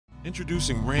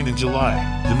Introducing Rain in July,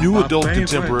 the new adult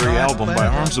contemporary album by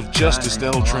Arms of Justice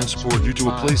that'll transport you to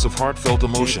a place of heartfelt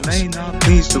emotions.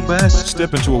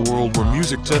 Step into a world where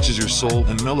music touches your soul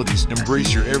and melodies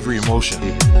embrace your every emotion.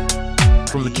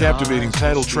 From the captivating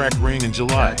title track Rain in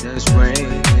July, to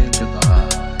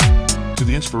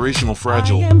the inspirational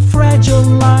Fragile, I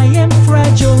am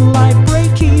fragile, I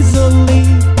break easily.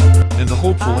 and the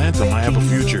hopeful anthem I Have a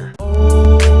Future.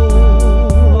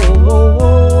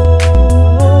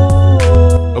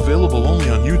 Available only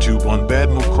on YouTube on Bad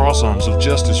Move Cross Arms of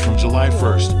Justice from July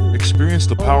 1st. Experience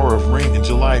the power of Rain in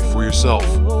July for yourself.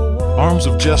 Arms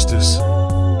of Justice.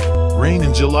 Rain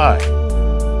in July.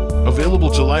 Available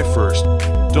July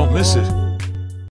 1st. Don't miss it.